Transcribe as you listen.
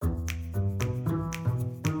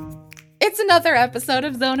It's another episode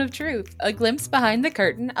of Zone of Truth, a glimpse behind the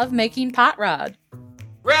curtain of making pot rod.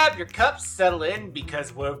 Grab your cups, settle in,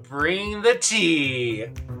 because we're bringing the tea.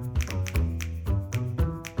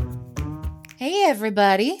 Hey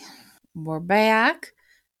everybody, we're back,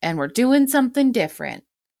 and we're doing something different.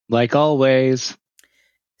 Like always.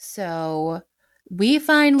 So, we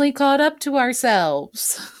finally caught up to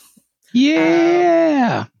ourselves.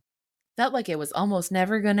 Yeah! Felt like it was almost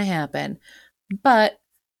never going to happen, but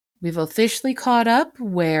we've officially caught up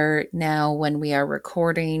where now when we are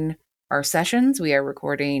recording our sessions, we are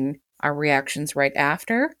recording our reactions right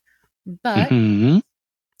after. But a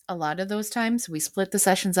lot of those times we split the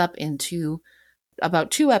sessions up into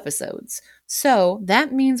about 2 episodes. So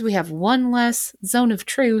that means we have one less Zone of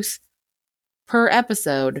Truth per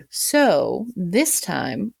episode. So this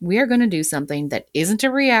time we are going to do something that isn't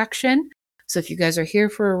a reaction. So if you guys are here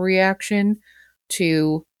for a reaction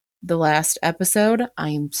to the last episode, I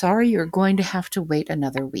am sorry, you're going to have to wait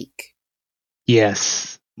another week.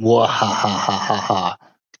 Yes. Wahahahaha.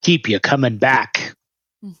 Keep you coming back.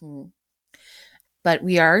 Mm-hmm. But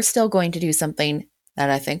we are still going to do something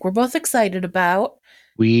that I think we're both excited about.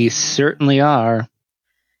 We certainly are.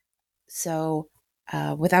 So,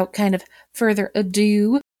 without kind of further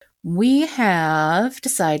ado, we have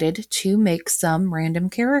decided to make some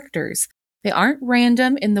random characters. They aren't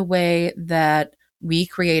random in the way that we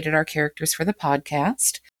created our characters for the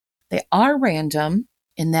podcast. They are random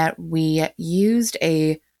in that we used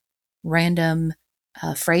a random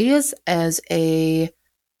phrase as a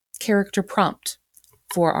character prompt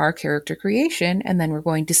for our character creation, and then we're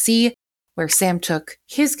going to see where Sam took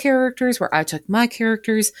his characters, where I took my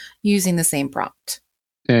characters, using the same prompt.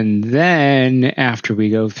 And then after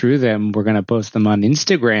we go through them, we're going to post them on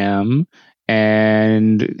Instagram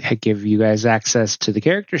and give you guys access to the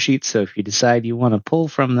character sheet. So if you decide you want to pull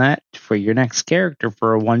from that for your next character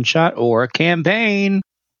for a one-shot or a campaign,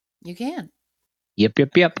 you can. Yep.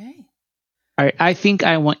 Okay. All right, I think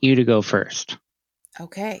I want you to go first.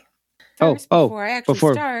 Okay. First, before I actually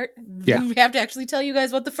start, we have to actually tell you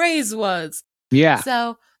guys what the phrase was. Yeah.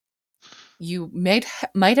 So you might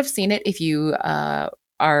have seen it if you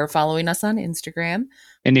are following us on Instagram.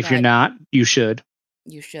 And if you're not, you should.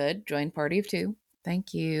 You should join Party of 2.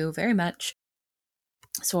 Thank you very much.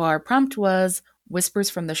 So our prompt was Whispers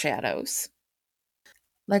from the Shadows.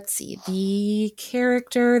 Let's see. The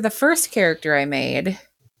first character I made.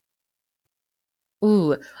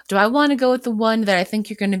 Ooh, do I want to go with the one that I think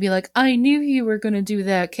you're going to be like, I knew you were going to do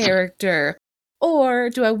that character? Or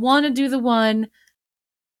do I want to do the one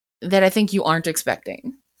that I think you aren't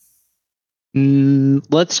expecting?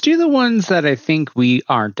 Let's do the ones that I think we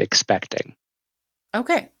aren't expecting.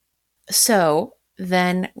 Okay. So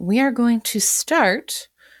then we are going to start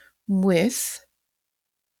with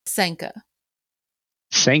Senka.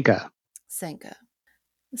 Senka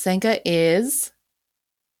is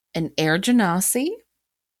an Air Genasi.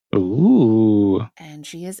 Ooh. And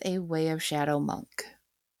she is a Way of Shadow monk.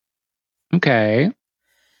 Okay.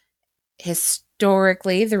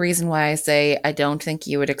 Historically, the reason why I say I don't think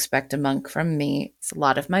you would expect a monk from me is a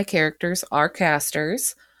lot of my characters are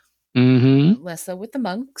casters. Mm-hmm. Less so with the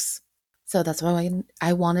monks. So that's why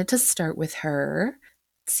I wanted to start with her.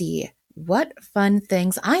 Let's see, what fun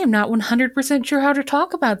things. I am not 100% sure how to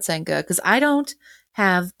talk about Senka because I don't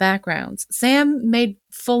have backgrounds. Sam made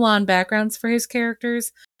full-on backgrounds for his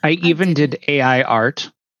characters. I even did AI art.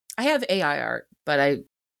 I have AI art, but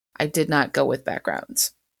I did not go with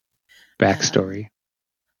backgrounds. Backstory.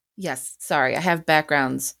 Yes, sorry. I have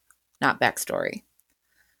backgrounds, not backstory.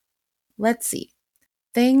 Let's see.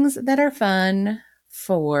 Things that are fun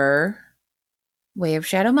for Way of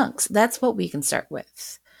Shadow monks. That's what we can start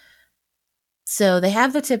with. So they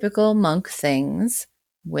have the typical monk things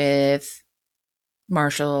with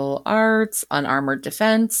martial arts, unarmored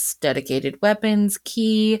defense, dedicated weapons,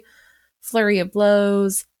 ki, flurry of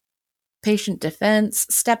blows, patient defense,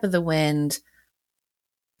 step of the wind,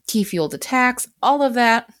 ki-fueled attacks, all of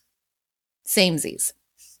that, samesies.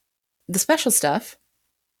 The special stuff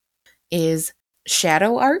is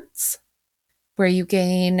shadow arts, where you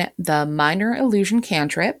gain the minor illusion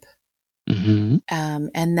cantrip,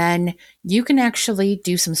 and then you can actually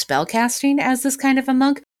do some spell casting as this kind of a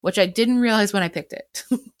monk, which I didn't realize when I picked it.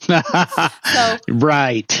 So,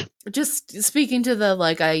 right. Just speaking to the,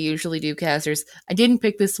 I usually do casters, I didn't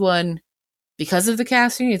pick this one because of the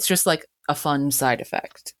casting. It's just a fun side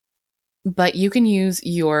effect. But you can use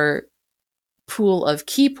your pool of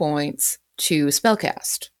key points to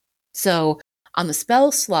spellcast. So on the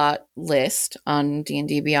spell slot list on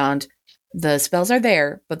D&D Beyond, the spells are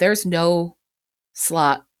there, but there's no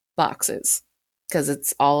slot boxes because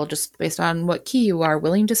it's all just based on what key you are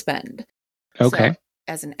willing to spend. Okay. So,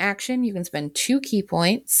 as an action, you can spend 2 key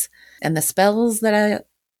points, and the spells that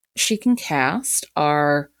she can cast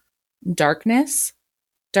are Darkness,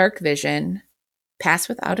 Dark Vision, Pass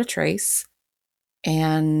Without a Trace,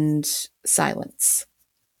 and Silence.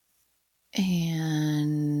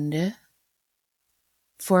 And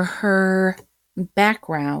for her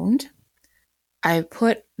background, I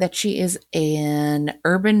put that she is an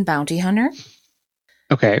urban bounty hunter,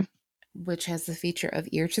 Okay. which has the feature of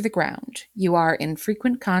ear to the ground. You are in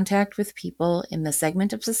frequent contact with people in the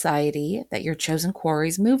segment of society that your chosen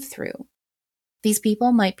quarries move through. These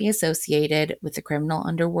people might be associated with the criminal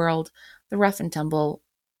underworld, the rough and tumble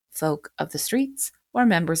folk of the streets, or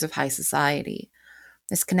members of high society.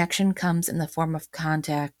 This connection comes in the form of a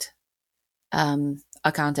contact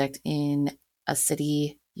in a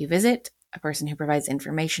city you visit, a person who provides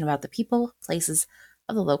information about the people, places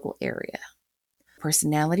of the local area.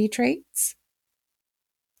 Personality traits.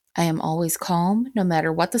 I am always calm, no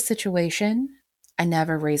matter what the situation. I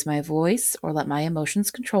never raise my voice or let my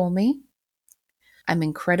emotions control me. I'm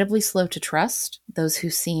incredibly slow to trust. Those who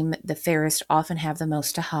seem the fairest often have the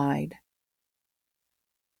most to hide.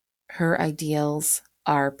 Her ideals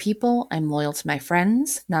are people. I'm loyal to my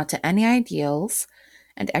friends, not to any ideals,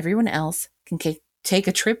 and everyone else can take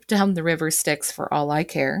a trip down the river Styx for all I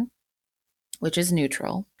care, which is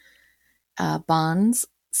neutral. Bonds,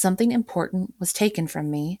 something important was taken from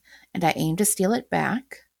me, and I aim to steal it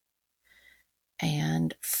back.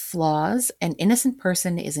 And flaws, an innocent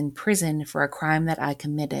person is in prison for a crime that I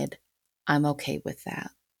committed. I'm okay with that.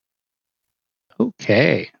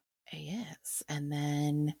 Okay. Yes. And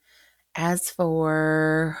then as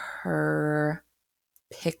for her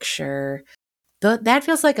picture, that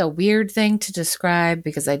feels like a weird thing to describe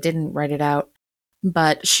because I didn't write it out.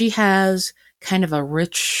 But she has kind of a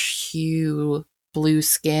rich hue blue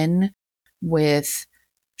skin with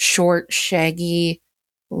short, shaggy,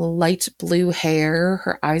 light blue hair.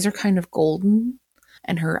 Her eyes are kind of golden,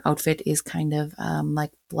 and her outfit is kind of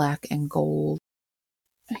like black and gold.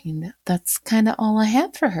 I mean, that's kind of all I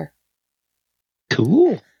have for her.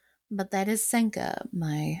 Cool. But that is Senka,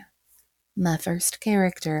 my first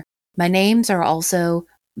character. My names are also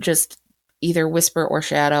just either whisper or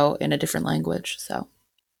shadow in a different language. So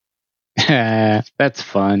That's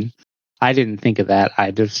fun. I didn't think of that.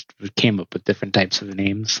 I just came up with different types of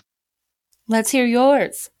names. let's hear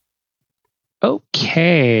yours.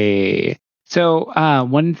 Okay. So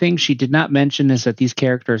one thing she did not mention is that these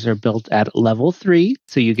characters are built at level 3,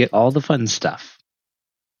 so you get all the fun stuff.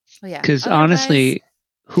 Oh, yeah. Because Otherwise, honestly,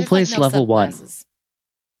 who there's plays like no level 1? subclasses.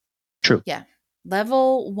 True. Yeah.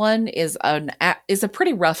 Level 1 is a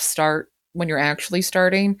pretty rough start when you're actually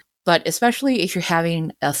starting, but especially if you're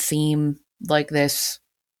having a theme like this,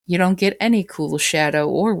 you don't get any cool shadow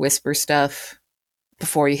or whisper stuff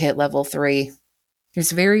before you hit level 3.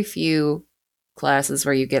 There's very few classes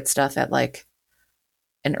where you get stuff at like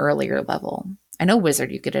an earlier level. I know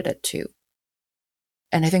wizard you get it at 2.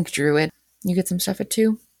 And I think druid you get some stuff at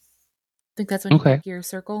 2. I think that's when you Okay. pick your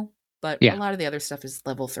circle, but Yeah. a lot of the other stuff is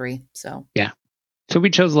level 3. So Yeah. So we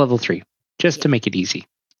chose level 3 just to make it easy.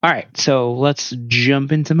 All right. So let's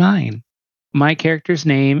jump into mine. My character's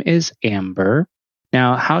name is Amber.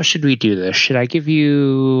 Now, how should we do this? Should I give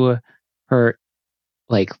you her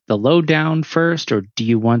like the lowdown first, or do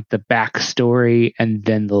you want the backstory and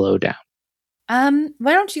then the lowdown?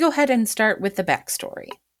 Why don't you go ahead and start with the backstory?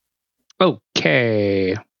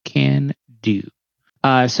 Okay, can do.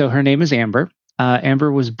 So her name is Amber.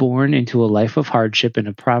 Amber was born into a life of hardship in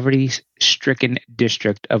a poverty-stricken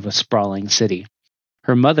district of a sprawling city.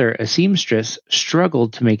 Her mother, a seamstress,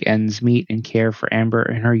 struggled to make ends meet and care for Amber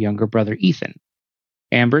and her younger brother Ethan.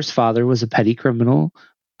 Amber's father was a petty criminal,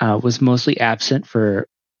 was mostly absent for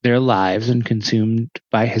their lives and consumed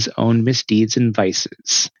by his own misdeeds and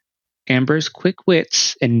vices. Amber's quick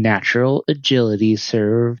wits and natural agility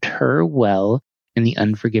served her well in the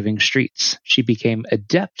unforgiving streets. She became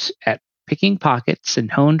adept at picking pockets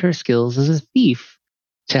and honed her skills as a thief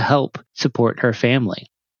to help support her family.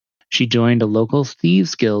 She joined a local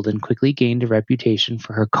thieves guild and quickly gained a reputation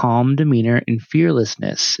for her calm demeanor and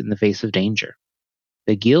fearlessness in the face of danger.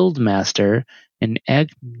 The guild master, an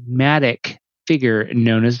enigmatic figure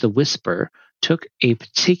known as the Whisper, took a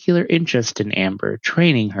particular interest in Amber,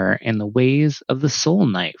 training her in the ways of the soul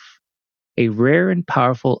knife, a rare and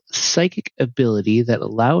powerful psychic ability that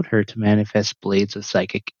allowed her to manifest blades of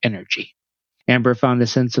psychic energy. Amber found a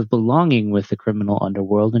sense of belonging with the criminal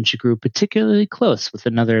underworld, and she grew particularly close with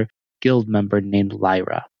another guild member named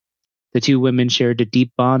Lyra. The two women shared a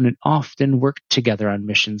deep bond and often worked together on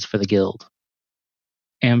missions for the guild.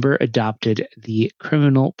 Amber adopted the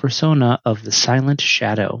criminal persona of the Silent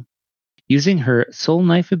Shadow, using her soul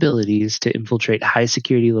knife abilities to infiltrate high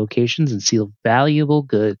security locations and steal valuable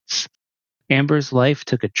goods. Amber's life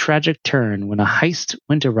took a tragic turn when a heist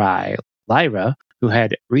went awry. Lyra, who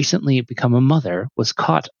had recently become a mother, was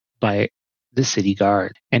caught by the city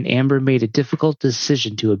guard, and Amber made a difficult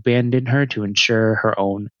decision to abandon her to ensure her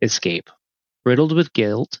own escape. Riddled with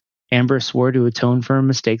guilt, Amber swore to atone for her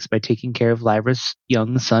mistakes by taking care of Lyra's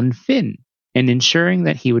young son Finn, and ensuring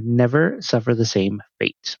that he would never suffer the same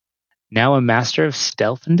fate. Now a master of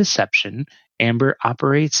stealth and deception, Amber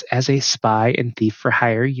operates as a spy and thief for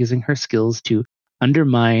hire, using her skills to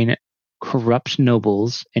undermine corrupt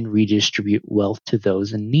nobles and redistribute wealth to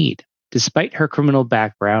those in need. Despite her criminal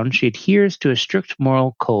background, she adheres to a strict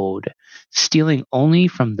moral code, stealing only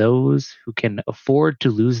from those who can afford to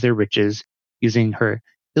lose their riches, using her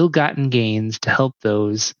ill-gotten gains to help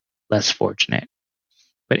those less fortunate.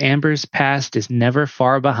 But Amber's past is never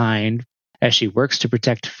far behind. As she works to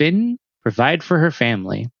protect Finn, provide for her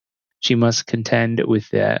family, she must contend with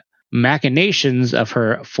the machinations of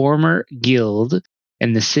her former guild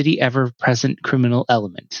and the city ever-present criminal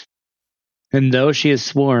element. And though she has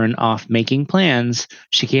sworn off making plans,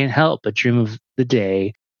 she can't help but dream of the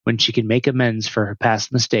day when she can make amends for her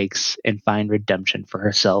past mistakes and find redemption for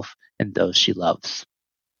herself and those she loves.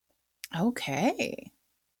 Okay.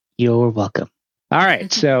 You're welcome. All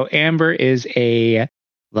right, so Amber is a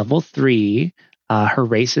level 3. Her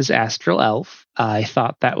race is Astral Elf. I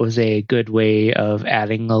thought that was a good way of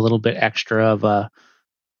adding a little bit extra of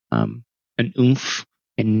an oomph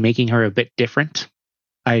and making her a bit different.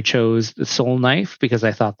 I chose the Soul Knife because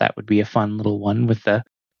I thought that would be a fun little one with the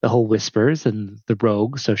whole whispers and the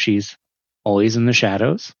rogue, so she's always in the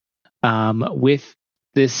shadows. With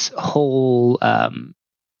this whole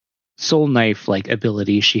Soul Knife like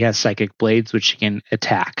ability, she has psychic blades which she can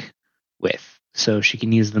attack with, so she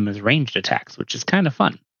can use them as ranged attacks, which is kind of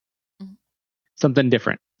fun. Mm-hmm. Something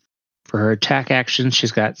different. For her attack actions,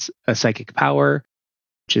 she's got a psychic power,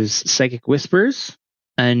 which is Psychic Whispers,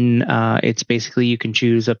 and it's basically you can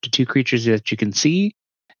choose up to 2 creatures that you can see,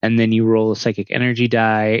 and then you roll a psychic energy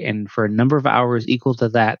die, and for a number of hours equal to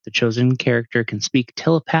that, the chosen character can speak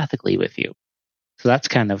telepathically with you. So that's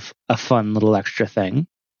kind of a fun little extra thing.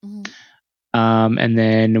 Mm-hmm. And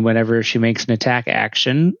then whenever she makes an attack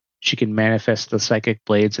action, she can manifest the psychic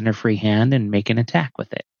blades in her free hand and make an attack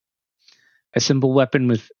with it. A simple weapon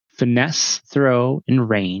with finesse, throw, and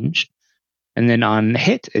range. And then on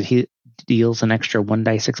hit, it deals an extra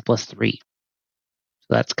 1d6 plus 3. So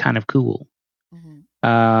that's kind of cool.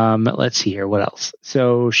 Mm-hmm. Let's see here. What else?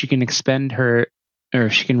 So she can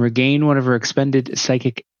she can regain one of her expended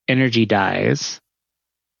psychic energy dies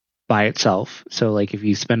by itself. So like if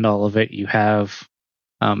you spend all of it, you have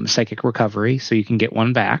psychic recovery, so you can get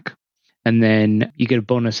one back. And then you get a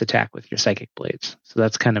bonus attack with your psychic blades. So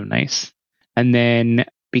that's kind of nice. And then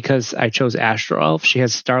because I chose Astral Elf, she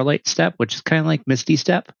has Starlight Step, which is kind of like Misty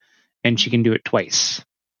Step, and she can do it twice.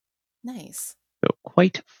 Nice. So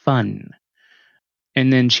quite fun.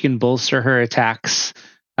 And then she can bolster her attacks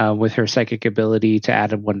with her psychic ability to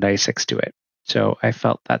add a 1d6 to it. So I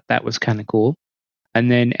felt that was kind of cool. And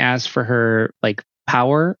then as for her like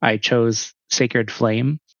power, I chose Sacred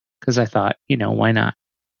Flame because I thought, why not?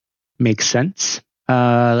 Makes sense.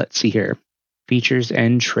 Let's see here. Features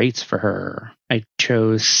and traits for her. I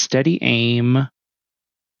chose Steady Aim,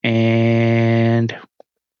 and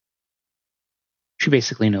she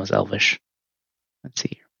basically knows Elvish. Let's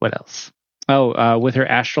see here. What else? Oh, with her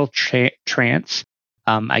Astral Trance,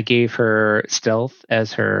 I gave her Stealth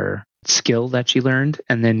as her skill that she learned,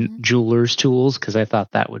 and then Jeweler's Tools because I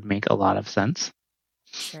thought that would make a lot of sense.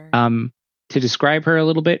 Sure. To describe her a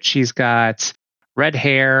little bit, she's got red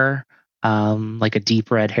hair, like a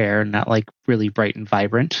deep red hair, not like really bright and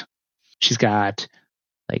vibrant. She's got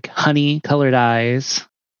like honey colored eyes,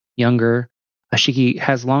 younger. She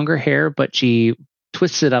has longer hair, but she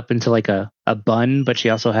twists it up into like a bun, but she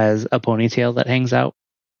also has a ponytail that hangs out.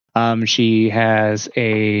 She has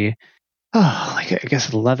a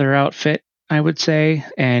leather outfit, I would say,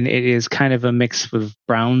 and it is kind of a mix of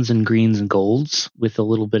browns and greens and golds with a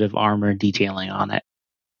little bit of armor detailing on it.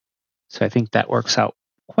 So I think that works out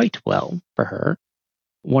quite well for her.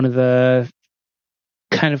 One of the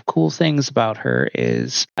kind of cool things about her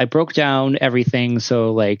is I broke down everything.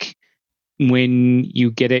 So like when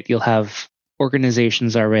you get it, you'll have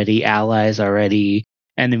organizations already, allies already,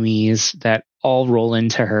 enemies that all roll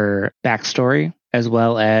into her backstory, as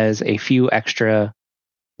well as a few extra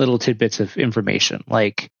little tidbits of information.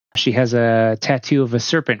 Like she has a tattoo of a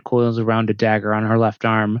serpent coiled around a dagger on her left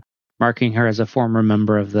arm, marking her as a former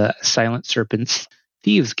member of the Silent Serpents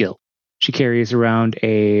Thieves Guild. She carries around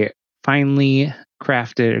a finely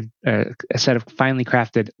crafted a set of finely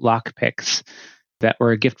crafted lockpicks that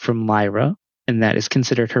were a gift from Lyra, and that is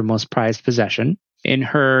considered her most prized possession. In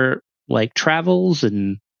her travels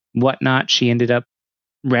and whatnot, she ended up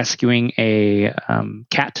rescuing a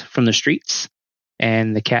cat from the streets,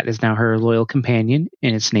 and the cat is now her loyal companion,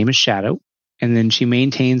 and its name is Shadow. And then she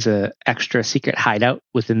maintains a extra secret hideout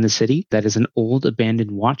within the city that is an old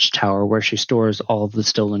abandoned watchtower where she stores all of the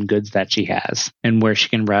stolen goods that she has and where she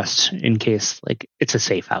can rest in case it's a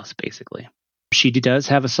safe house, basically. She does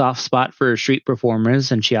have a soft spot for street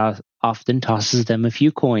performers, and she often tosses them a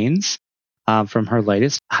few coins from her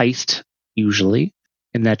latest heist, usually.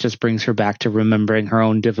 And that just brings her back to remembering her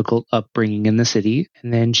own difficult upbringing in the city.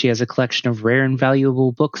 And then she has a collection of rare and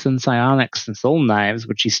valuable books and psionics and soul knives,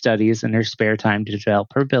 which she studies in her spare time to develop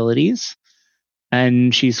her abilities.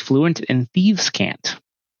 And she's fluent in Thieves' Cant.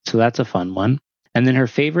 So that's a fun one. And then her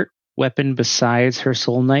favorite weapon besides her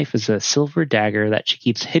soul knife is a silver dagger that she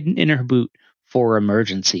keeps hidden in her boot for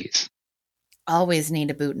emergencies. Always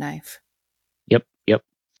need a boot knife. Yep.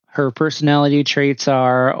 Her personality traits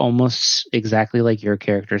are almost exactly like your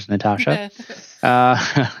characters, Natasha.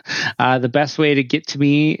 The best way to get to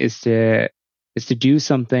me is to do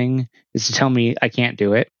something, is to tell me I can't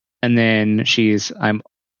do it. And then I'm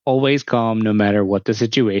always calm no matter what the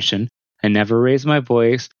situation. I never raise my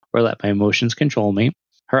voice or let my emotions control me.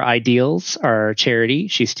 Her ideals are charity.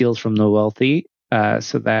 She steals from the wealthy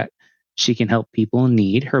so that she can help people in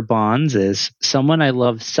need. Her bonds is someone I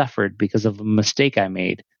love suffered because of a mistake I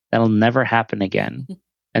made. That'll never happen again.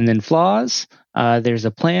 And then flaws, there's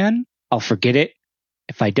a plan. I'll forget it.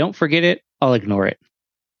 If I don't forget it, I'll ignore it.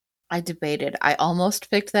 I debated. I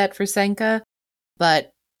almost picked that for Senka,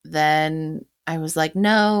 but then I was like,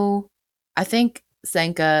 no. I think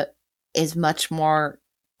Senka is much more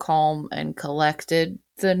calm and collected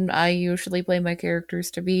than I usually play my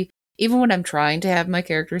characters to be. Even when I'm trying to have my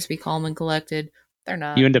characters be calm and collected, they're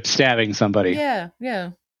not. You end up stabbing somebody. Yeah.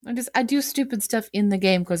 I do stupid stuff in the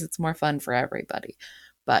game because it's more fun for everybody.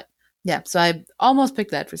 But yeah, so I almost picked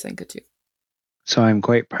that for Senka too. So I'm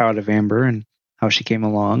quite proud of Amber and how she came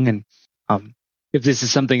along. And if this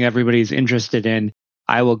is something everybody's interested in,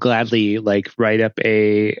 I will gladly write up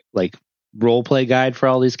a role play guide for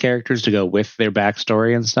all these characters to go with their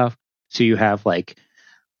backstory and stuff. So you have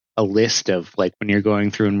a list of when you're going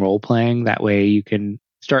through and role playing. That way you can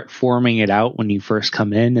start forming it out when you first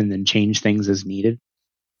come in and then change things as needed.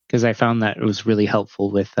 Because I found that it was really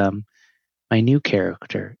helpful with my new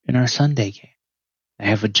character in our Sunday game. I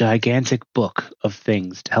have a gigantic book of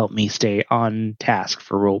things to help me stay on task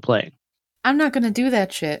for role playing. I'm not going to do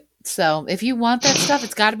that shit. So if you want that stuff,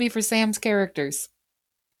 it's got to be for Sam's characters.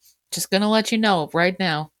 Just going to let you know right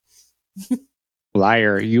now.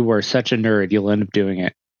 Liar, you are such a nerd. You'll end up doing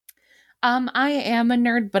it. I am a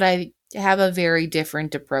nerd, but I have a very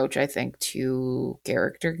different approach, I think, to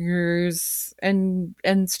characters and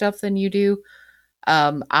stuff than you do.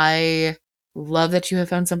 I love that you have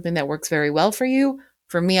found something that works very well for you.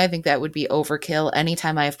 For me, I think that would be overkill.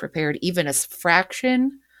 Anytime I have prepared even a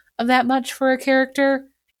fraction of that much for a character,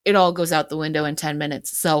 it all goes out the window in 10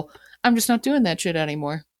 minutes. So I'm just not doing that shit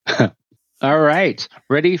anymore. All right.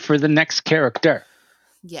 Ready for the next character?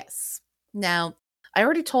 Yes. Now, I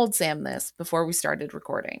already told Sam this before we started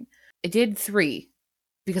recording. I did 3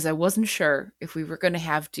 because I wasn't sure if we were going to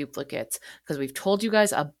have duplicates, because we've told you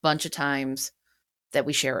guys a bunch of times that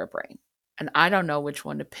we share a brain. And I don't know which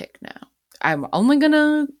one to pick now. I'm only going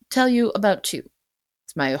to tell you about 2.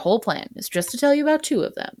 It's my whole plan, is just to tell you about 2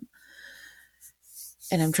 of them.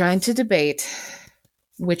 And I'm trying to debate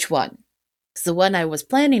which one. Because the one I was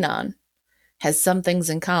planning on has some things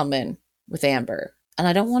in common with Amber. And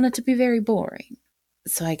I don't want it to be very boring.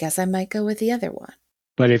 So I guess I might go with the other one.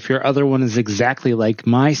 But if your other one is exactly like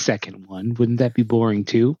my second one, wouldn't that be boring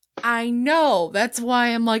too? I know. That's why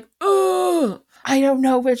I'm like, ugh, I don't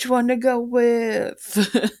know which one to go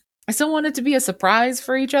with. I still want it to be a surprise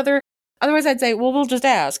for each other. Otherwise, I'd say, well, we'll just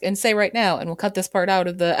ask and say right now, and we'll cut this part out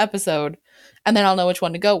of the episode, and then I'll know which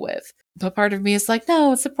one to go with. But part of me is like,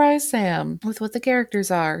 no, surprise Sam with what the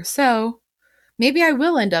characters are. So maybe I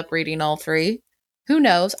will end up reading all 3. Who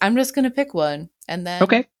knows? I'm just going to pick one. And then,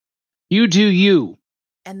 okay, you do you.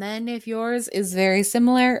 And then if yours is very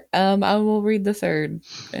similar, I will read the 3rd,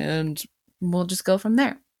 and we'll just go from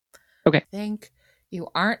there. Okay. I think you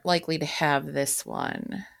aren't likely to have this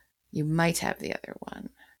one. You might have the other one.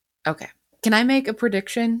 Okay. Can I make a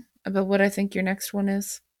prediction about what I think your next one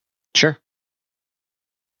is? Sure.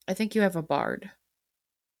 I think you have a bard.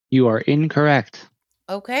 You are incorrect.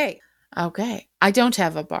 Okay. I don't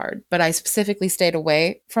have a bard, but I specifically stayed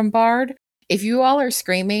away from bard if you all are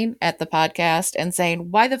screaming at the podcast and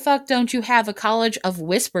saying, why the fuck don't you have a College of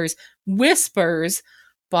Whispers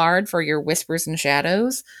bard for your whispers and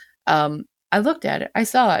shadows? I looked at it, I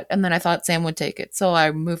saw it, and then I thought Sam would take it, so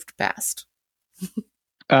I moved past.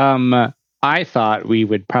 I thought we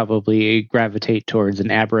would probably gravitate towards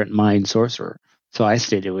an Aberrant Mind Sorcerer, so I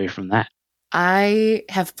stayed away from that. I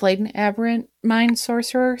have played an Aberrant Mind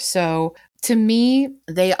Sorcerer, so to me,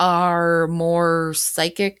 they are more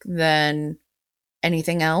psychic than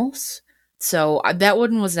anything else. So that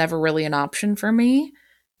one was never really an option for me.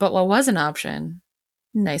 But what was an option,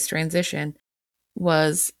 nice transition,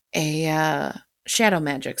 was a shadow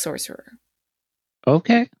magic sorcerer.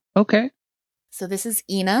 Okay. So this is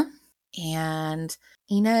Ina, and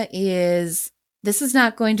Ina this is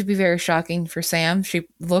not going to be very shocking for Sam. She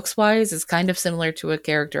looks-wise is kind of similar to a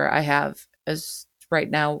character I have as right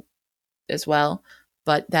now as well,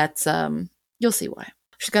 but that's you'll see why.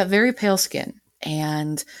 She's got very pale skin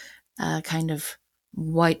and kind of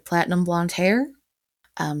white platinum blonde hair.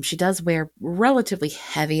 She does wear relatively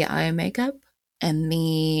heavy eye makeup, and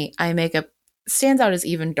the eye makeup stands out as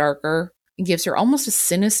even darker. It gives her almost a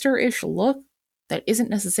sinister-ish look that isn't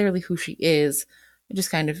necessarily who she is. It just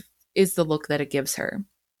kind of is the look that it gives her.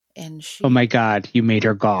 And she, oh my god, you made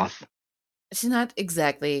her goth. She's not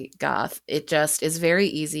exactly goth. It just is very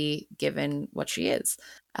easy given what she is.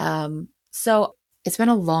 So it's been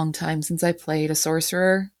a long time since I played a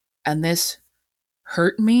sorcerer, and this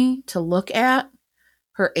hurt me to look at.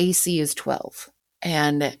 Her AC is 12.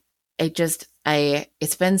 And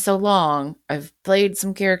it's been so long. I've played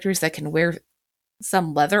some characters that can wear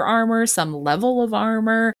some leather armor, some level of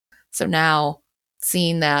armor. So now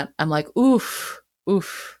seeing that, I'm like, oof,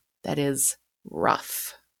 that is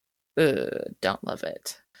rough. Don't love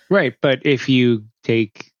it. Right, but if you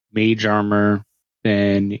take mage armor,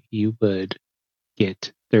 then you would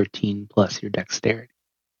get 13 plus your dexterity.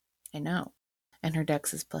 I know. And her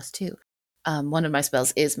dex is +2. One of my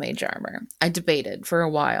spells is mage armor. I debated for a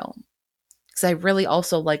while because I really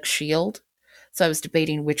also like shield. So I was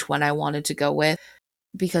debating which one I wanted to go with,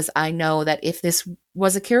 because I know that if this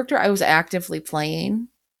was a character I was actively playing,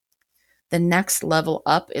 the next level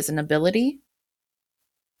up is an ability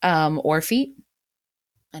or feat.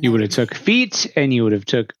 You would have took feat and you would have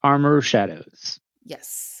took armor shadows.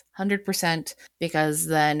 Yes, 100%, because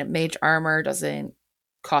then mage armor doesn't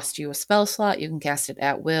cost you a spell slot. You can cast it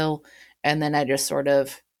at will. And then I just sort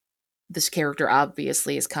of, this character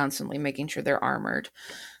obviously is constantly making sure they're armored.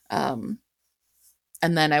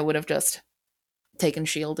 And then I would have just taken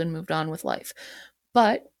shield and moved on with life.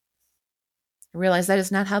 But I realize that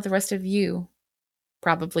is not how the rest of you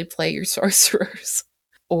probably play your sorcerers.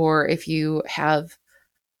 Or if you have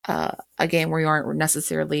a game where you aren't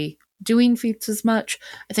necessarily doing feats as much,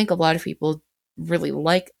 I think a lot of people really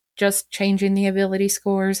like just changing the ability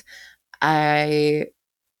scores. I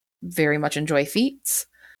very much enjoy feats.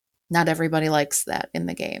 Not everybody likes that in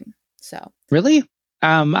the game. So really,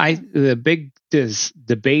 the big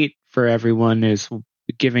debate for everyone is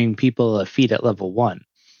giving people a feat at level 1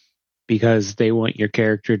 because they want your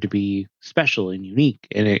character to be special and unique,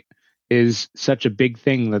 and it is such a big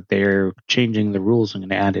thing that they're changing the rules and going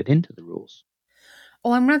to add it into the rules.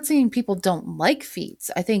 Oh, I'm not saying people don't like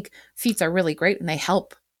feats. I think feats are really great and they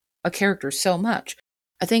help a character so much.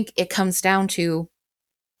 I think it comes down to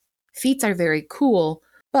feats are very cool,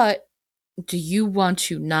 but do you want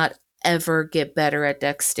to not ever get better at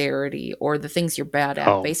dexterity or the things you're bad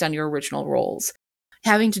at based on your original rolls?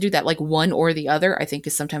 Having to do that like one or the other, I think,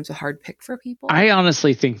 is sometimes a hard pick for people. I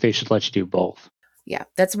honestly think they should let you do both. Yeah,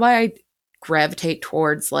 that's why I gravitate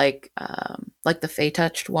towards like the Fey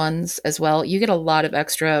Touched ones as well. You get a lot of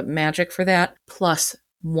extra magic for that, plus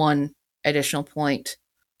 1 additional point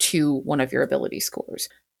to one of your ability scores.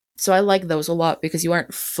 So I like those a lot because you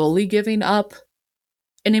aren't fully giving up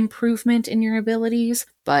an improvement in your abilities,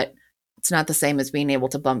 but it's not the same as being able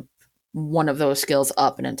to bump one of those skills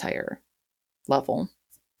up an entire level.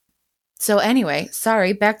 So anyway,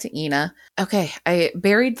 sorry, back to Ina. Okay, I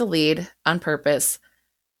buried the lead on purpose.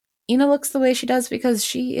 Ina looks the way she does because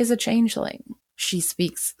she is a changeling. She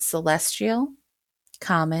speaks Celestial,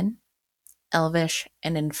 Common, Elvish,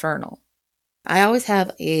 and Infernal. I always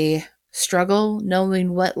have a struggle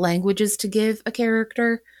knowing what languages to give a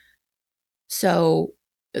character. So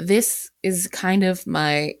this is kind of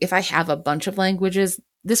if I have a bunch of languages,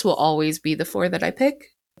 this will always be the 4 that I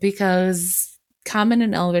pick because Common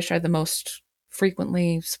and Elvish are the most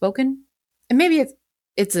frequently spoken. And maybe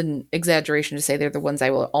it's an exaggeration to say they're the ones I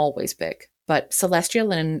will always pick. But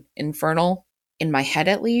Celestial and Infernal, in my head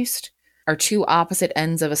at least, are 2 opposite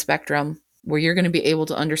ends of a spectrum where you're going to be able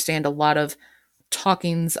to understand a lot of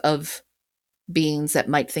talkings of beings that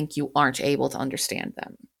might think you aren't able to understand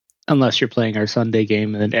them. Unless you're playing our Sunday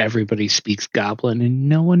game and then everybody speaks Goblin and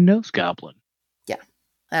no one knows Goblin. Yeah.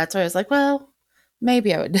 That's why I was like, well,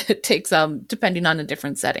 maybe I would take some, depending on a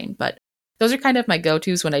different setting. But those are kind of my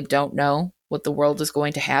go-tos when I don't know what the world is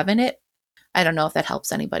going to have in it. I don't know if that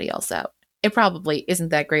helps anybody else out. It probably isn't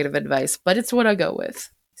that great of advice, but it's what I go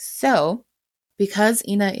with. So, because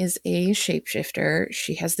Ina is a shapeshifter,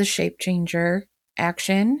 she has the shape changer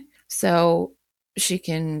action. So she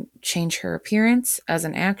can change her appearance as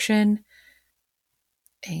an action.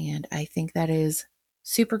 And I think that is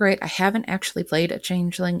super great. I haven't actually played a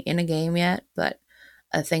changeling in a game yet, but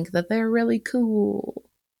I think that they're really cool.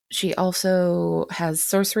 She also has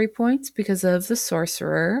sorcery points because of the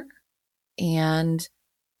sorcerer. And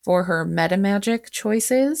for her meta magic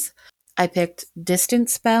choices, I picked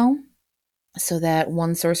Distance Spell, so that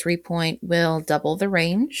one sorcery point will double the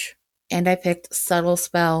range. And I picked Subtle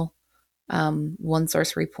Spell, one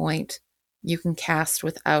sorcery point you can cast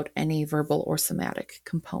without any verbal or somatic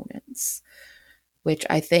components, which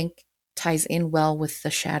I think ties in well with the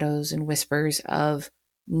shadows and whispers of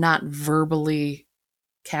not verbally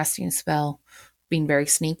casting a spell, being very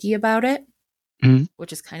sneaky about it,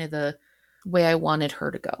 which is kind of the way I wanted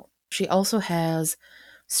her to go. She also has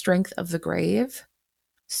Strength of the Grave.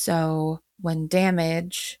 So when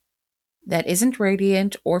damage that isn't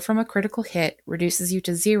radiant or from a critical hit reduces you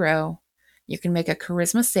to 0, you can make a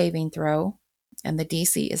charisma saving throw, and the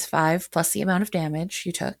DC is 5 plus the amount of damage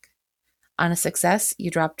you took. On a success, you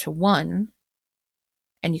drop to 1,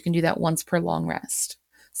 and you can do that once per long rest.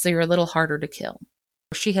 So you're a little harder to kill.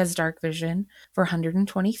 She has dark vision for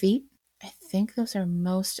 120 feet. I think those are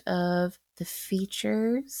most of the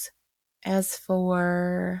features. As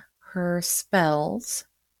for her spells,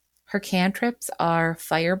 her cantrips are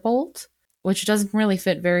Firebolt, which doesn't really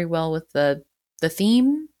fit very well with the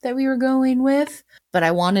theme that we were going with, but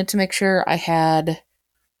I wanted to make sure I had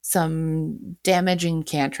some damaging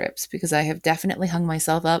cantrips because I have definitely hung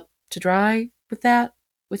myself up to dry with that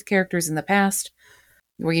with characters in the past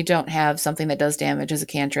where you don't have something that does damage as a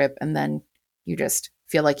cantrip and then you just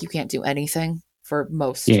feel like you can't do anything for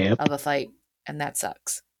most of a fight, and that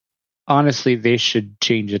sucks. Honestly, they should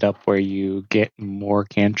change it up where you get more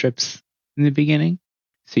cantrips in the beginning.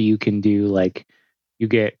 So you can do like, you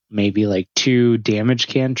get maybe like 2 damage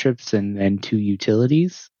cantrips and then 2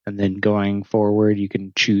 utilities. And then going forward, you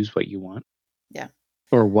can choose what you want. Yeah.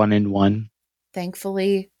 Or 1 and 1.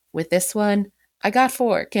 Thankfully, with this one, I got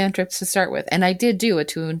 4 cantrips to start with. And I did do a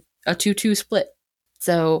 2-2 split.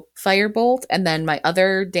 So Firebolt, and then my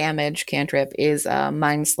other damage cantrip is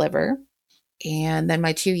Mind Sliver. And then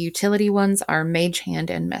my 2 utility ones are Mage Hand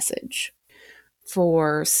and Message.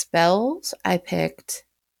 For spells, I picked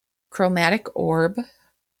Chromatic Orb.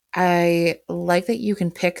 I like that you can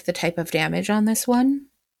pick the type of damage on this one.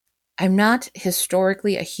 I'm not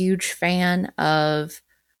historically a huge fan of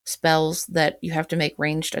spells that you have to make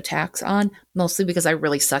ranged attacks on, mostly because I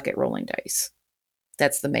really suck at rolling dice.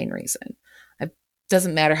 That's the main reason. It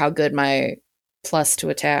doesn't matter how good my plus to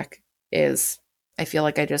attack is. I feel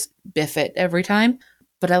like I just biff it every time.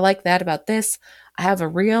 But I like that about this. I have a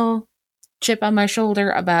real chip on my shoulder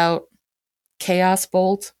about Chaos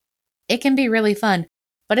Bolt. It can be really fun,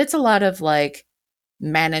 but it's a lot of like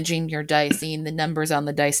managing your dice, seeing the numbers on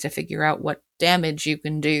the dice to figure out what damage you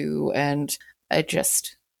can do, and I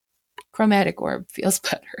just Chromatic Orb feels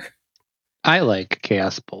better. I like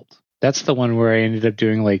Chaos Bolt. That's the one where I ended up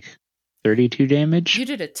doing like 32 damage. You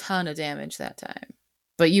did a ton of damage that time,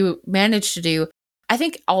 but you managed to do, I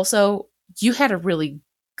think also you had a really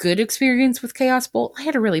good experience with Chaos Bolt. I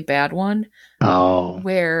had a really bad one.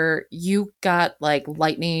 Where you got like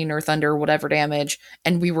lightning or thunder or whatever damage,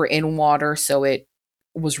 and we were in water, so it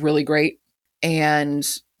was really great. And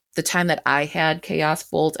the time that I had Chaos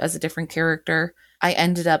Bolt as a different character, I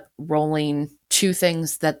ended up rolling 2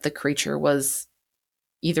 things that the creature was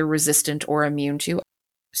either resistant or immune to.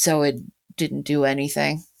 So it didn't do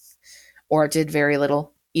anything, or it did very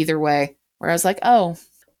little either way. Where I was like, oh,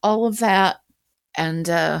 all of that, and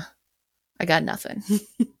I got nothing.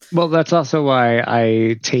 Well, that's also why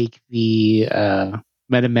I take the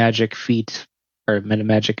metamagic feat or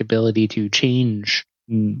metamagic ability to change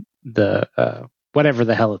the whatever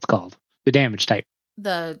the hell it's called, the damage type.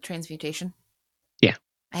 The transmutation. Yeah.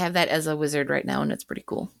 I have that as a wizard right now, and it's pretty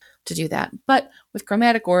cool to do that. But with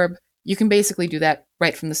Chromatic Orb, you can basically do that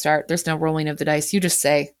right from the start. There's no rolling of the dice. You just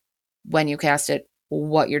say when you cast it,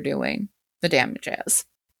 what you're doing, the damage as.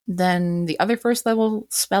 Then the other first level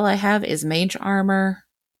spell I have is Mage Armor.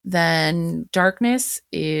 Then Darkness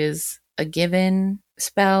is a given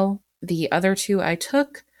spell. The other 2 I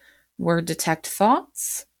took were Detect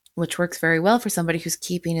Thoughts which works very well for somebody who's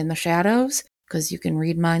keeping in the shadows, because you can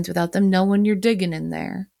read minds without them knowing you're digging in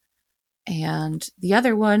there. And the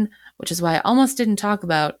other one, which is why I almost didn't talk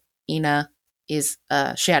about Ina, is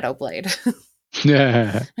Shadowblade.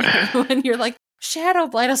 When you're like,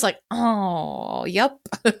 Shadowblade, I was like, oh, yep.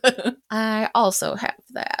 I also have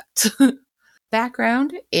that.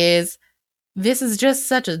 Background is, this is just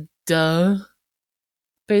such a duh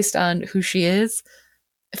based on who she is.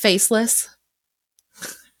 Faceless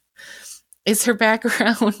is her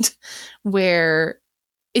background, where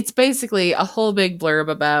it's basically a whole big blurb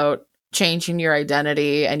about changing your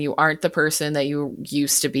identity and you aren't the person that you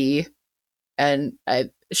used to be. And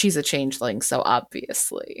she's a changeling, so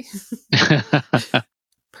obviously.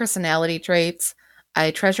 Personality traits.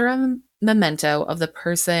 I treasure a memento of the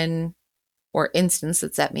person or instance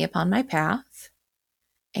that set me upon my path.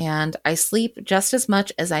 And I sleep just as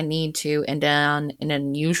much as I need to and on an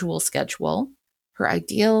unusual schedule. Her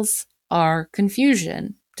ideals are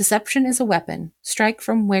confusion. Deception is a weapon. Strike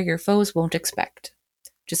from where your foes won't expect.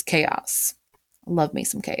 Just chaos. Love me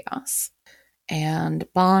some chaos. And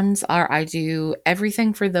bonds are, I do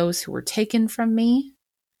everything for those who were taken from me.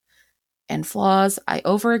 And flaws, I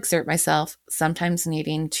overexert myself, sometimes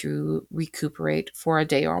needing to recuperate for a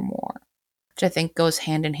day or more, which I think goes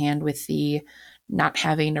hand in hand with the not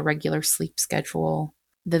having a regular sleep schedule.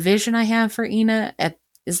 The vision I have for Ina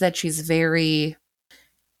is that she's very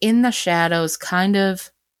in the shadows, kind of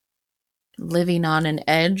living on an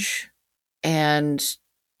edge and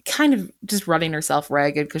kind of just running herself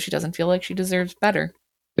ragged because she doesn't feel like she deserves better.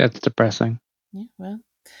 That's depressing. Yeah, well,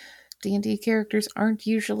 D&D characters aren't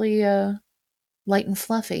usually light and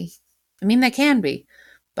fluffy. I mean, they can be,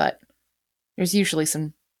 but there's usually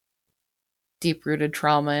some deep-rooted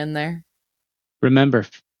trauma in there. Remember,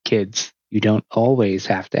 kids, you don't always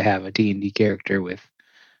have to have a D&D character with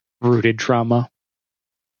rooted trauma.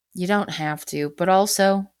 You don't have to, but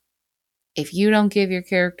also, if you don't give your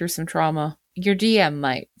character some trauma, your DM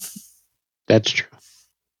might. That's true.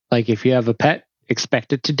 Like if you have a pet,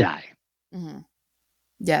 expect it to die. Mm-hmm.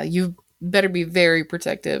 Yeah, you better be very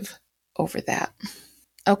protective over that.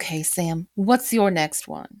 Okay, Sam, what's your next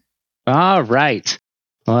one? All right.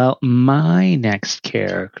 Well, my next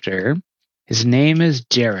character, his name is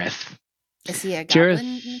Jareth. Is he a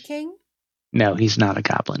goblin king? No, he's not a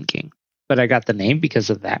goblin king. But I got the name because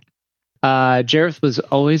of that. Jareth was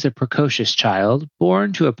always a precocious child,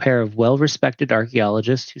 born to a pair of well-respected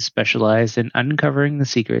archaeologists who specialized in uncovering the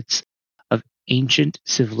secrets of ancient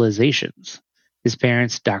civilizations. His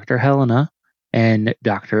parents, Dr. Helena and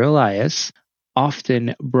Dr. Elias,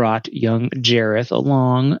 often brought young Jareth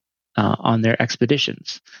along on their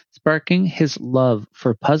expeditions, sparking his love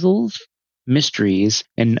for puzzles, mysteries,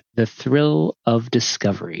 and the thrill of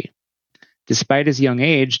discovery. Despite his young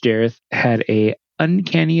age, Jareth had an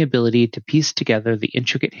uncanny ability to piece together the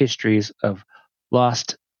intricate histories of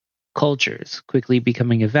lost cultures, quickly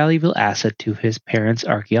becoming a valuable asset to his parents'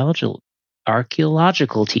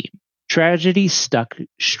 archaeological team. Tragedy struck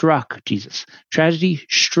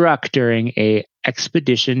during an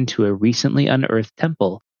expedition to a recently unearthed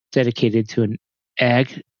temple dedicated to an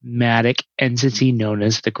enigmatic entity known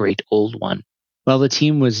as the Great Old One. While the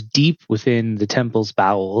team was deep within the temple's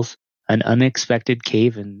bowels, an unexpected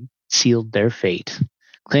cave-in sealed their fate,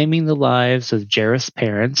 claiming the lives of Jareth's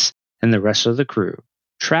parents and the rest of the crew.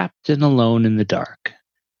 Trapped and alone in the dark,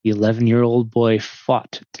 the 11-year-old boy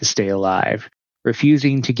fought to stay alive,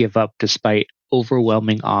 refusing to give up despite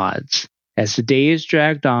overwhelming odds. As the days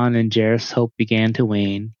dragged on and Jareth's hope began to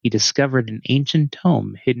wane, he discovered an ancient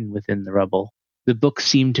tome hidden within the rubble. The book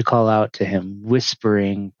seemed to call out to him,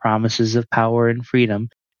 whispering promises of power and freedom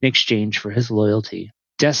in exchange for his loyalty.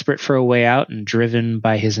 Desperate for a way out and driven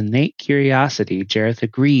by his innate curiosity, Jareth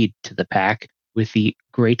agreed to the pact with the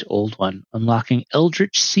Great Old One, unlocking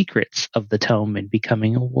eldritch secrets of the tome and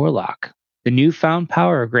becoming a warlock. The newfound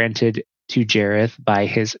power granted to Jareth by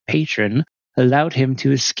his patron allowed him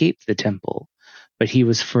to escape the temple, but he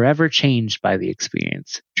was forever changed by the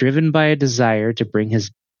experience, driven by a desire to bring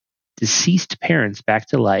his deceased parents back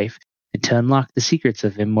to life and to unlock the secrets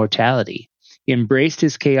of immortality. He embraced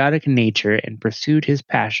his chaotic nature and pursued his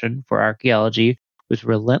passion for archaeology with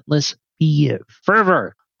relentless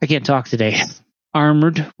fervor. I can't talk today.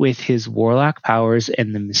 Armored with his warlock powers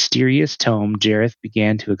and the mysterious tome, Jareth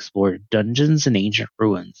began to explore dungeons and ancient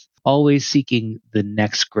ruins, always seeking the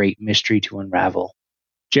next great mystery to unravel.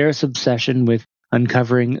 Jareth's obsession with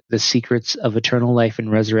uncovering the secrets of eternal life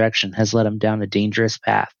and resurrection has led him down a dangerous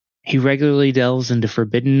path. He regularly delves into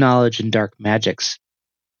forbidden knowledge and dark magics,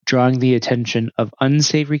 drawing the attention of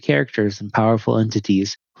unsavory characters and powerful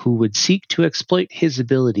entities who would seek to exploit his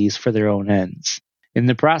abilities for their own ends. In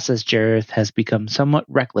the process, Jareth has become somewhat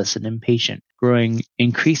reckless and impatient, growing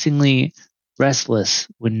increasingly restless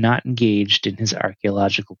when not engaged in his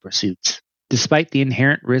archaeological pursuits. Despite the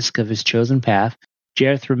inherent risk of his chosen path,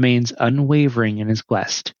 Jareth remains unwavering in his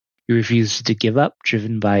quest. He refuses to give up,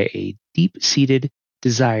 driven by a deep-seated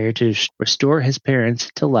desire to restore his parents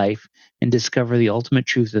to life and discover the ultimate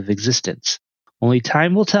truth of existence. Only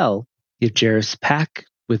time will tell if Jareth's pact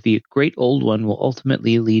with the Great Old One will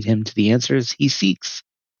ultimately lead him to the answers he seeks,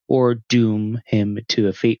 or doom him to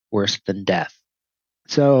a fate worse than death.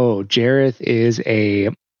 So Jareth is a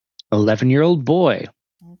 11-year-old boy.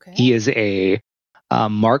 Okay. He is a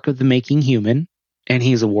mark of the making human, and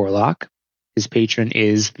he's a warlock. His patron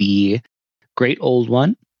is the Great Old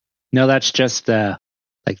One. No, that's just the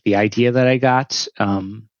idea that I got,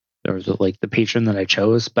 or the patron that I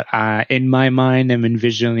chose. But in my mind, I'm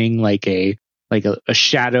envisioning like a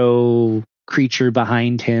shadow creature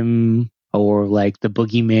behind him, or like the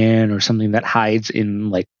boogeyman, or something that hides in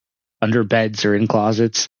like under beds or in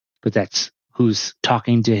closets. But that's who's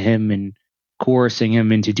talking to him and coercing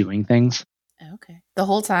him into doing things. Okay. The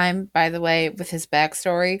whole time, by the way, with his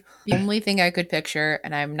backstory, the only thing I could picture,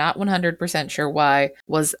 and I'm not 100% sure why,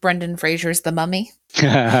 was Brendan Fraser's The Mummy.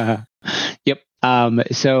 Yep.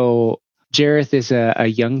 So Jareth is a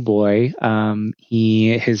young boy.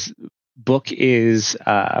 His book is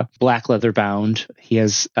black leather bound. He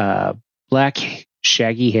has black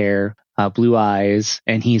shaggy hair, blue eyes,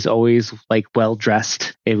 and he's always like well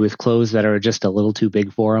dressed with clothes that are just a little too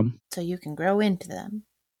big for him. So you can grow into them.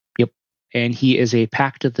 Yep. And he is a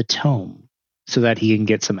Pact of the Tome, so that he can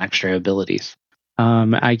get some extra abilities.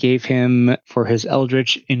 I gave him, for his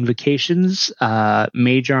Eldritch Invocations,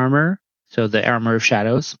 Mage Armor, so the Armor of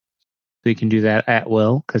Shadows. So he can do that at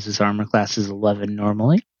will, because his armor class is 11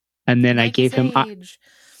 normally. And then I gave him...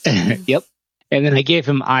 Yep. And then I gave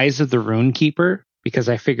him Eyes of the Runekeeper, because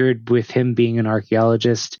I figured with him being an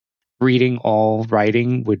archaeologist, reading all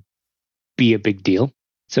writing would be a big deal.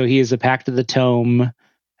 So he is a Pact of the Tome,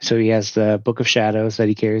 so he has the Book of Shadows that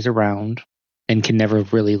he carries around and can never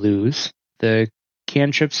really lose. The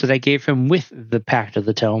cantrips that I gave him with the Pact of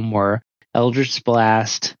the Tome were Eldritch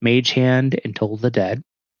Blast, Mage Hand, and Toll the Dead,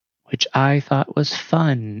 which I thought was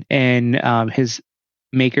fun. And his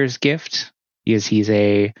Maker's Gift, because he's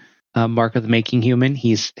a mark of the making human,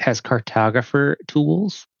 has cartographer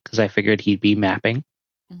tools, because I figured he'd be mapping.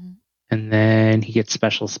 Mm-hmm. And then he gets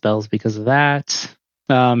special spells because of that.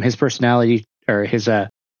 His personality, or his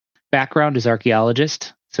background, is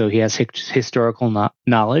archaeologist, so he has historical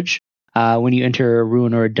knowledge. When you enter a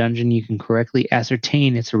ruin or a dungeon, you can correctly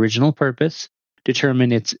ascertain its original purpose,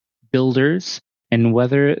 determine its builders, and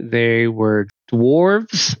whether they were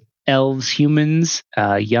dwarves, elves, humans,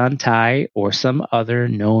 Yantai, or some other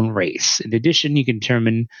known race. In addition, you can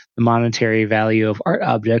determine the monetary value of art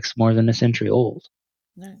objects more than a century old.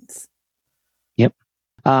 Nice. Yep.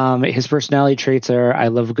 His personality traits are: I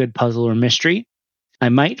love a good puzzle or mystery. I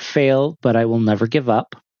might fail, but I will never give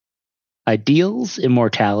up. Ideals,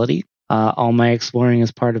 immortality. All my exploring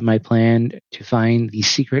is part of my plan to find the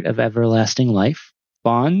secret of everlasting life.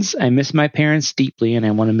 Bonds, I miss my parents deeply and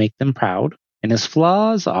I want to make them proud. And his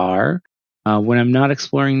flaws are, when I'm not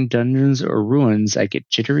exploring dungeons or ruins, I get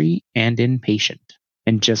jittery and impatient.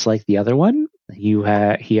 And just like the other one, he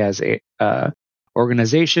has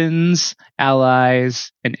organizations,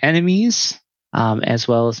 allies, and enemies, as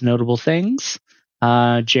well as notable things.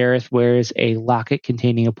 Jareth wears a locket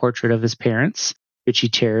containing a portrait of his parents, which he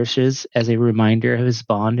cherishes as a reminder of his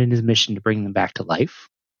bond and his mission to bring them back to life.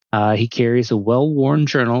 He carries a well-worn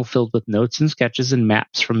journal filled with notes and sketches and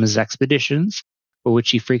maps from his expeditions, for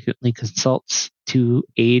which he frequently consults to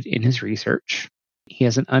aid in his research. He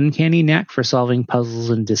has an uncanny knack for solving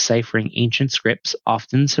puzzles and deciphering ancient scripts,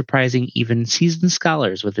 often surprising even seasoned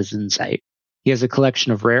scholars with his insight. He has a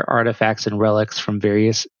collection of rare artifacts and relics from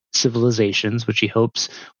various civilizations, which he hopes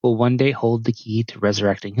will one day hold the key to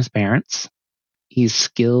resurrecting his parents. He's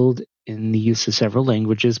skilled in the use of several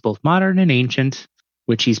languages, both modern and ancient,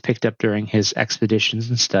 which he's picked up during his expeditions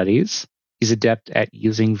and studies. He's adept at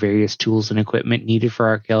using various tools and equipment needed for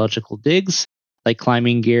archaeological digs, like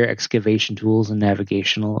climbing gear, excavation tools, and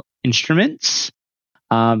navigational instruments.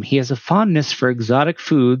 He has a fondness for exotic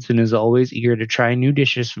foods and is always eager to try new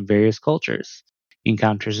dishes from various cultures he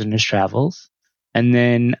encounters in his travels. And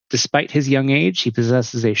then, despite his young age, he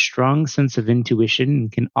possesses a strong sense of intuition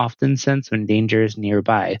and can often sense when danger is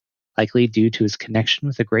nearby, likely due to his connection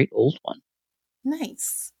with the Great Old One.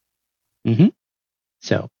 Nice. Mm-hmm.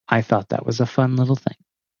 So I thought that was a fun little thing.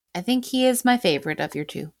 I think he is my favorite of your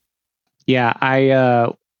two. Yeah,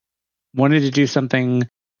 I wanted to do something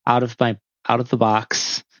out of the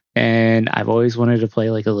box And I've always wanted to play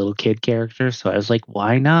like a little kid character, so I was like,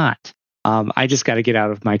 why not? I just got to get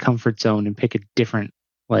out of my comfort zone and pick a different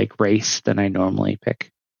like race than I normally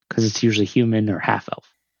pick, because it's usually human or half elf.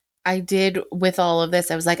 I did with all of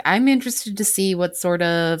this. I was like, I'm interested to see what sort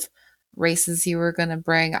of races you were going to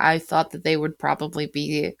bring. I thought that they would probably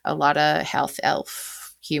be a lot of half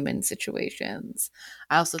elf human situations.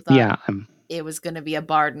 I also thought Yeah, it was going to be a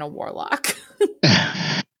bard and a warlock.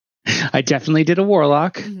 I definitely did a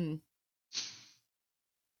warlock. Mhm.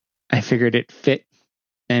 I figured it fit,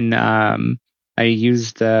 and I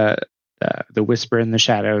used the whisper in the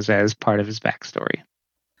shadows as part of his backstory.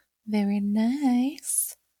 Very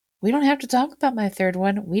nice. We don't have to talk about my third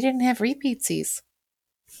one. We didn't have repeatsies.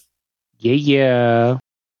 Yeah.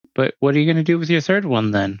 But what are you going to do with your third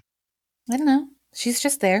one then? I don't know. She's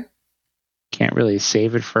just there. Can't really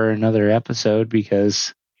save it for another episode,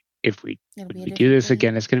 because if we do this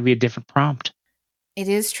again, it's going to be a different prompt. It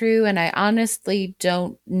is true, and I honestly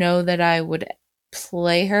don't know that I would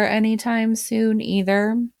play her anytime soon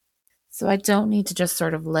either. So I don't need to just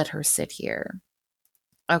sort of let her sit here.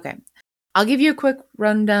 Okay. I'll give you a quick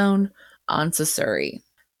rundown on Susuri.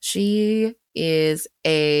 She is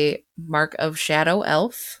a Mark of Shadow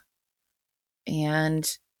elf, and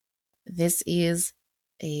this is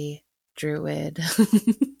a druid.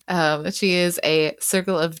 She is a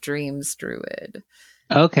Circle of Dreams druid.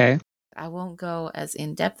 Okay. I won't go as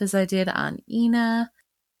in depth as I did on Ina.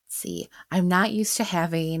 Let's see, I'm not used to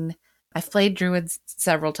having. I've played druids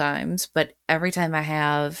several times, but every time I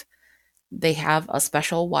have, they have a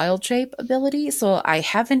special wild shape ability. So I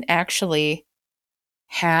haven't actually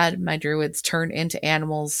had my druids turn into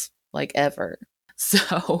animals like ever.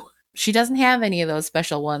 So she doesn't have any of those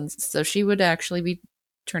special ones. So she would actually be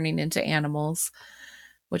turning into animals,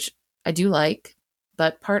 which I do like.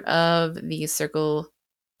 But part of the Circle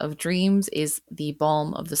of Dreams is the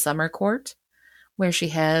Balm of the Summer Court, where she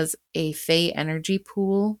has a Fey energy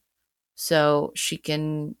pool. So she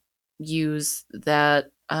can use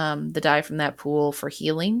that the dye from that pool for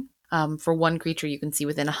healing. For one creature you can see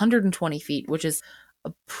within 120 feet, which is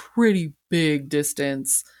a pretty big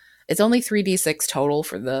distance. It's only 3d6 total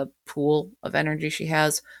for the pool of energy she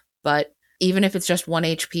has, but even if it's just 1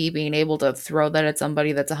 HP, being able to throw that at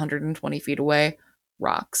somebody that's 120 feet away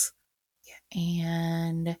rocks.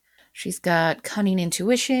 And she's got Cunning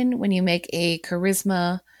Intuition. When you make a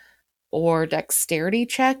Charisma or Dexterity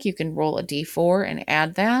check, you can roll a d4 and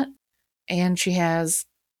add that. And she has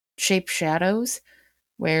Shape Shadows,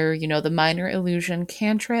 where, the Minor Illusion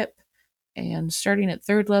cantrip. And starting at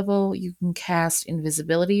 3rd level, you can cast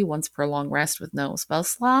Invisibility once per long rest with no spell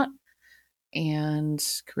slot. And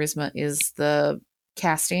Charisma is the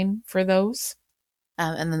casting for those.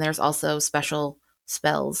 And then there's also special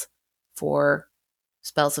spells for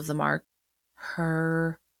spells of the mark.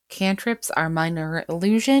 Her cantrips are Minor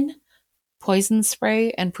Illusion, Poison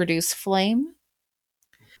Spray, and Produce Flame.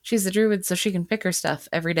 She's a druid, so she can pick her stuff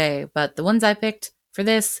every day, but the ones I picked for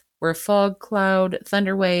this were Fog Cloud,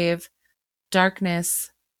 Thunder Wave,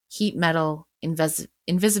 Darkness, Heat Metal,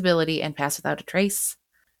 Invisibility, and Pass Without a Trace.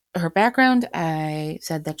 Her background, I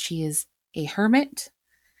said that she is a hermit.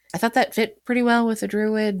 I thought that fit pretty well with a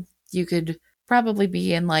druid. You could probably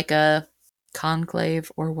be in like a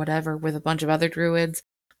conclave or whatever with a bunch of other druids,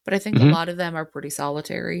 but I think a lot of them are pretty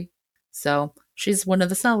solitary. So she's one of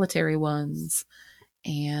the solitary ones.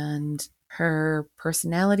 And her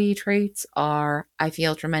personality traits are: I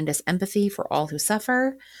feel tremendous empathy for all who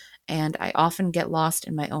suffer, and I often get lost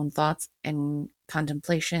in my own thoughts and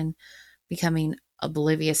contemplation, becoming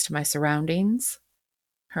oblivious to my surroundings.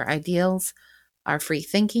 Her ideals are free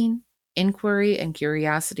thinking, inquiry, and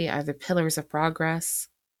curiosity are the pillars of progress.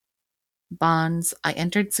 Bonds: I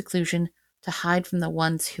entered seclusion to hide from the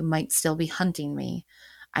ones who might still be hunting me.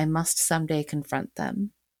 I must someday confront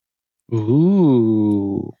them.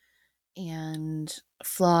 Ooh. And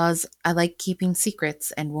flaws: I like keeping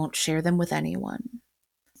secrets and won't share them with anyone.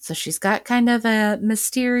 So she's got kind of a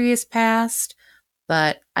mysterious past,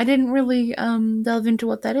 but I didn't really delve into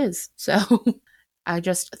what that is. So I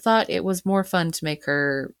just thought it was more fun to make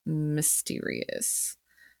her mysterious.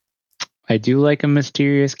 I do like a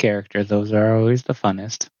mysterious character. Those are always the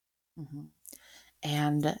funnest. Mm-hmm.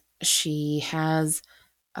 And she has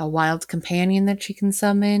a wild companion that she can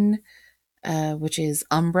summon, which is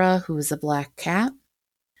Umbra, who is a black cat.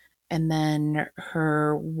 And then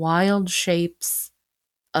her wild shapes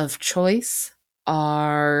of choice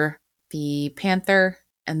are the panther,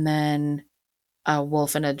 and then a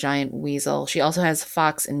wolf and a giant weasel. She also has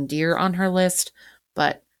fox and deer on her list,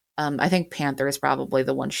 but I think panther is probably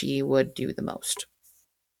the one she would do the most.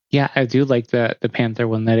 Yeah, I do like the panther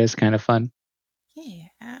one. That is kind of fun.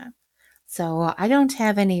 Yeah. So I don't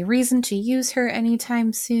have any reason to use her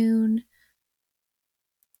anytime soon.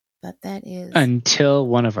 But that is... Until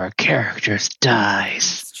one of our characters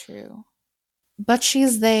dies. That's true. But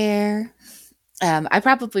she's there. I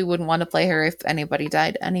probably wouldn't want to play her if anybody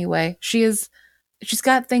died anyway. She's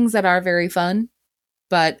got things that are very fun,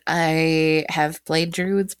 but I have played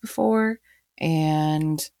druids before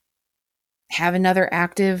and have another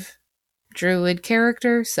active druid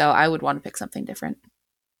character, so I would want to pick something different.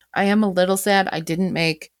 I am a little sad I didn't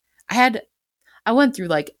make... I went through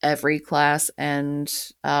like every class and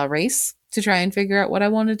race to try and figure out what I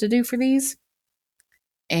wanted to do for these.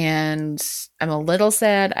 And I'm a little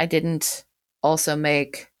sad I didn't also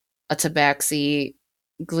make a Tabaxi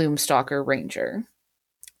Gloomstalker Ranger.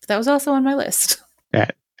 But that was also on my list.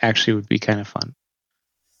 That actually would be kind of fun.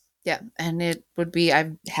 Yeah, and it would be...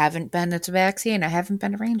 I haven't been a Tabaxi and I haven't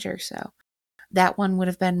been a Ranger, so that one would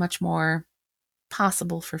have been much more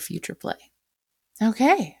possible for future play.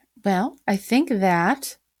 Okay, well, I think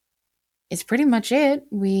that is pretty much it.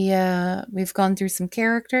 We've gone through some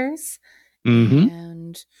characters,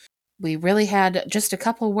 and we really had just a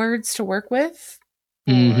couple words to work with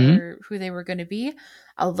for who they were going to be.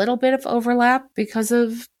 A little bit of overlap because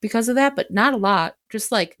of that, but not a lot.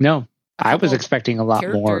 Just like... No, I was expecting a lot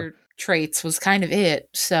more. Character traits was kind of it.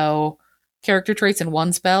 So character traits in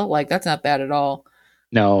one spell, like, that's not bad at all.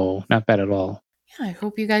 No, not bad at all. Yeah, I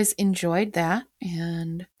hope you guys enjoyed that,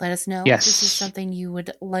 and let us know if this is something you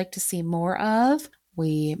would like to see more of.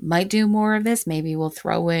 We might do more of this. Maybe we'll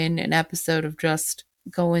throw in an episode of just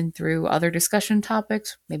going through other discussion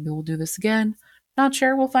topics. Maybe we'll do this again. Not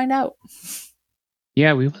sure. We'll find out.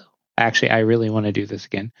 Yeah, we will. Actually, I really want to do this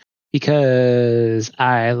again because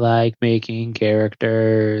I like making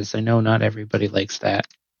characters. I know not everybody likes that.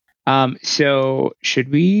 So should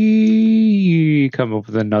we come up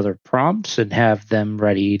with another prompts and have them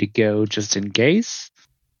ready to go just in case?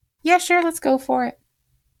 Yeah, sure. Let's go for it.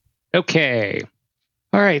 Okay.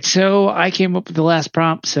 All right. So I came up with the last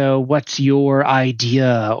prompt. So what's your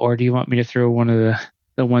idea? Or do you want me to throw one of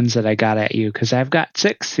the ones that I got at you? Because I've got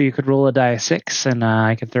 6, so you could roll a die of 6 and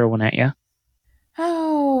I could throw one at you.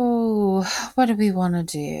 Oh, what do we want to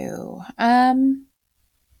do?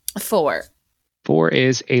 4. 4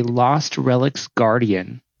 is a Lost Relics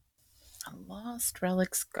Guardian. A Lost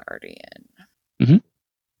Relics Guardian.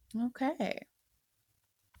 Mm-hmm. Okay.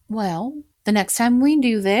 Well, the next time we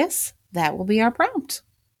do this, that will be our prompt.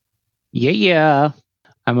 Yeah.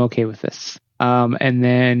 I'm okay with this. And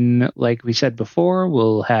then, like we said before,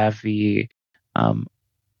 we'll have the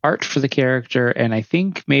art for the character, and I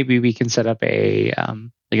think maybe we can set up a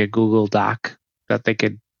like a Google Doc that they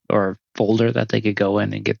could, or folder that they could go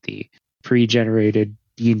in and get the pre-generated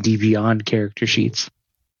D&D Beyond character sheets.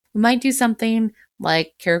 We might do something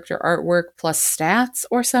like character artwork plus stats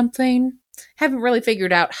or something. Haven't really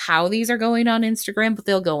figured out how these are going on Instagram, but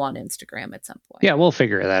they'll go on Instagram at some point. Yeah, we'll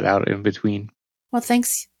figure that out in between. Well,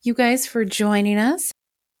 thanks you guys for joining us,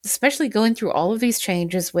 especially going through all of these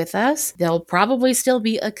changes with us. They'll probably still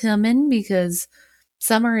be a-coming because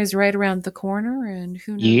summer is right around the corner, and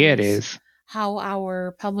who knows it is. How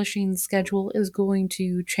our publishing schedule is going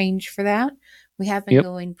to change for that. We have been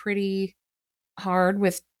going pretty hard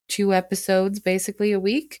with 2 episodes basically a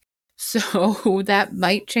week, so that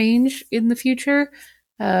might change in the future,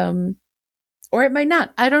 or it might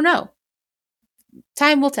not. I don't know.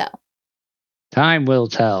 Time will tell. Time will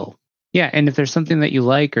tell. Yeah, and if there's something that you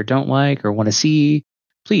like or don't like or want to see,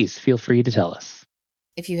 please feel free to tell us.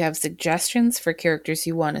 If you have suggestions for characters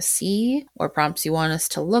you want to see or prompts you want us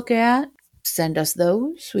to look at, send us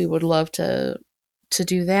those. We would love to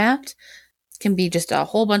do that. It can be just a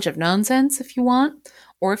whole bunch of nonsense if you want,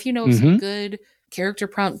 or if you know some good character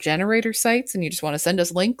prompt generator sites and you just want to send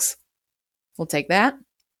us links, we'll take that.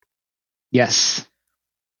 Yes.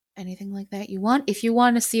 Anything like that you want. If you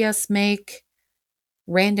want to see us make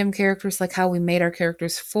random characters like how we made our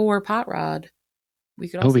characters for Pot Rod, we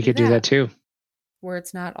could also do that too, where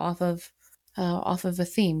it's not off of a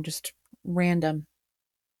theme, just random.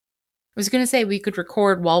 I was going to say we could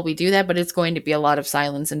record while we do that, but it's going to be a lot of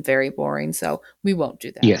silence and very boring, so we won't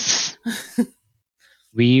do that. Yes.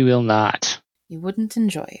 We will not. You wouldn't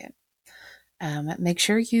enjoy it. Make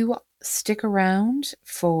sure you stick around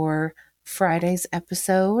for Friday's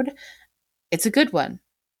episode. It's a good one.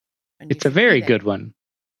 It's a very good one.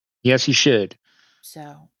 Yes, you should.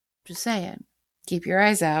 So, just saying, keep your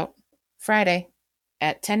eyes out. Friday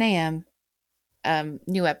at 10 a.m.,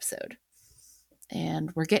 new episode.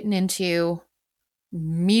 And we're getting into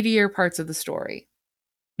meatier parts of the story.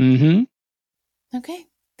 Mm-hmm. Okay. I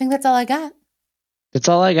think that's all I got. That's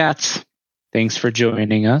all I got. Thanks for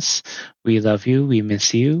joining us. We love you. We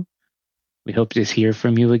miss you. We hope to hear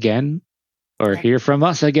from you again or hear from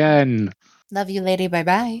us again. Love you, lady.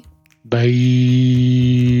 Bye-bye.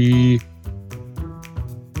 Bye.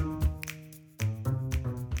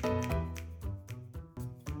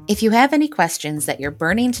 If you have any questions that you're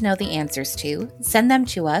burning to know the answers to, send them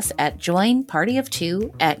to us at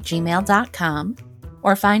joinpartyof2@gmail.com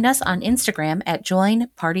or find us on Instagram at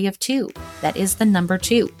joinpartyof2. That is the number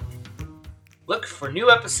 2. Look for new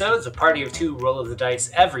episodes of Party of Two Roll of the Dice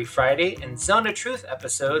every Friday and Zone of Truth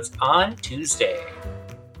episodes on Tuesday.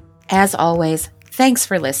 As always, thanks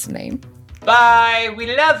for listening. Bye!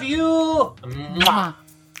 We love you! Mwah.